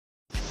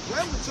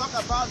When we talk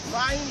about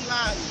buying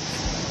land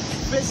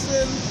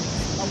facing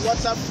a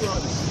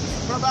waterfront,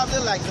 probably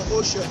like the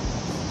ocean,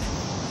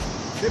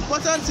 the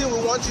important thing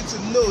we want you to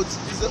note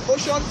is the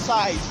ocean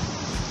side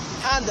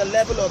and the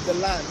level of the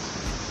land.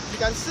 You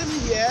can see me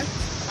here,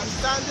 I'm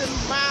standing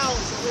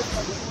miles away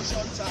from the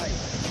ocean side.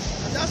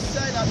 And that's to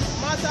tell you that no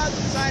matter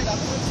the side I'm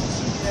going to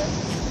see here,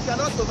 you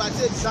cannot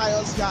overtake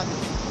Zion's Garden.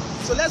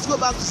 So let's go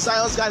back to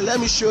Zion's Garden. Let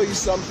me show you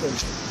something.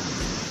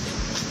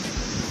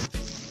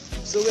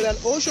 So with an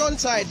ocean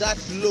tide that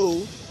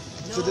low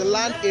to the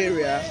land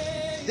area,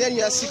 then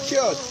you are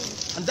secured.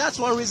 And that's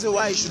one reason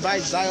why you should buy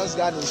Zion's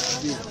Gardens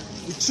today.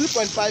 With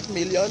 2.5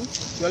 million,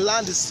 your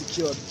land is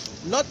secured.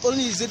 Not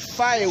only is it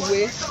far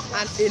away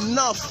and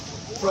enough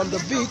from the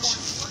beach,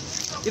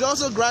 it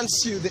also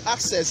grants you the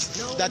access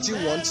that you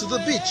want to the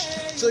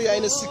beach. So you're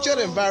in a secured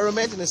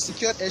environment, in a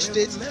secured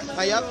estate,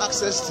 and you have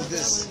access to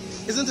this.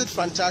 Isn't it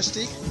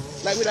fantastic?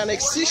 Like with an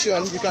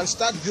Excision, you can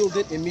start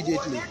building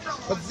immediately.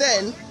 But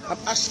then, I'm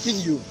asking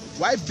you,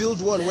 why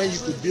build one when you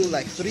could build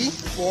like 3,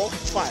 4,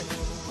 5?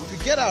 If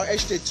you get our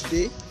estate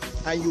today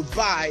and you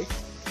buy,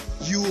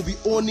 you will be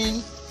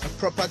owning a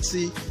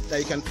property that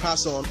you can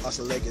pass on as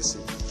a legacy.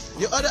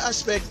 The other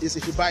aspect is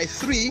if you buy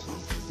 3,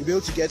 you'll be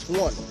able to get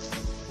 1.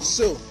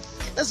 So,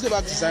 let's go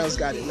back to Zion's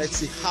Garden. Let's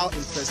see how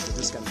impressive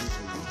this can be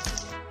for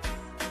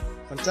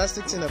you.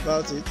 Fantastic thing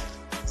about it,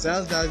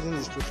 Zion's Garden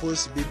is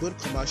proposed to be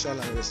both commercial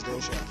and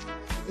residential.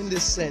 In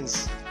this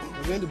sense,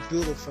 we're going to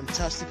build a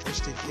fantastic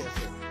estate here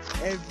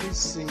for every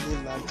single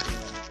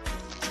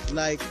landowner.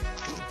 Like,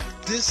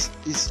 this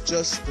is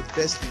just the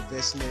best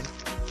investment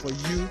for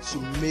you to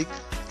make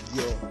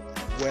your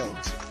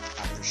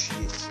wealth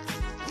appreciate.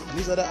 And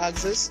these other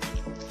axes,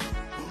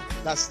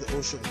 that's the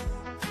ocean.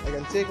 I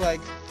can take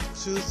like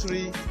 2,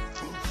 3,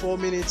 4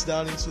 minutes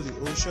down into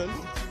the ocean.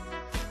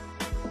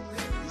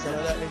 There's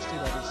another estate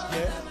that is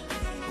here,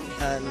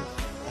 and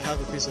I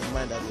have a peace of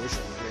mind that the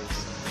ocean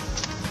brings.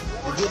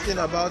 The good thing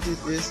about it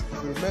is,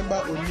 if you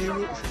remember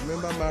Oniru, if you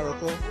remember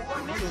Morocco,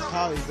 this is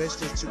how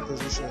investors took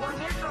possession.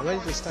 And when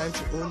it was time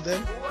to own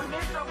them,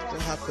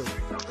 what happened?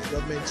 The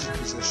government took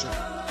possession.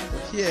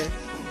 But here,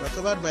 we are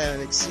covered by an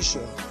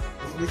Excision,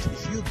 of which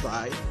if you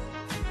buy,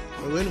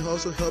 we're going to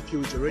also help you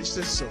with your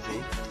registered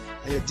survey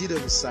and your deed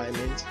of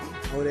assignment,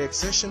 and with the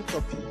accession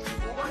copy,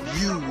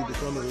 you will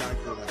become a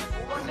landowner,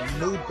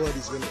 and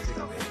nobody's going to take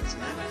advantage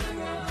of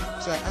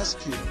you. So I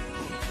ask you,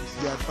 if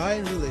you are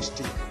buying real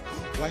estate,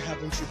 why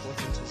haven't you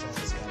bought into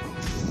Zion's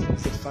Garden?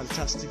 It's a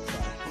fantastic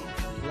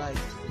buy. Like,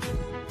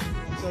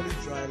 totally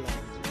dry land,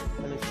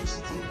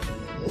 electricity,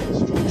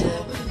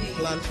 structural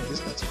plan for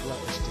this particular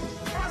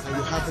estate, and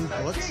you haven't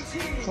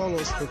bought, call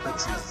us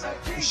properties.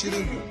 You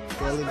shouldn't be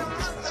dwelling on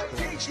this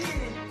particular estate.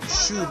 You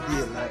should be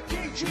a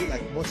landlord. You should be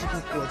like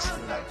multiple plots.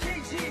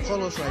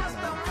 Call us right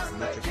now and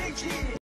make a purchase.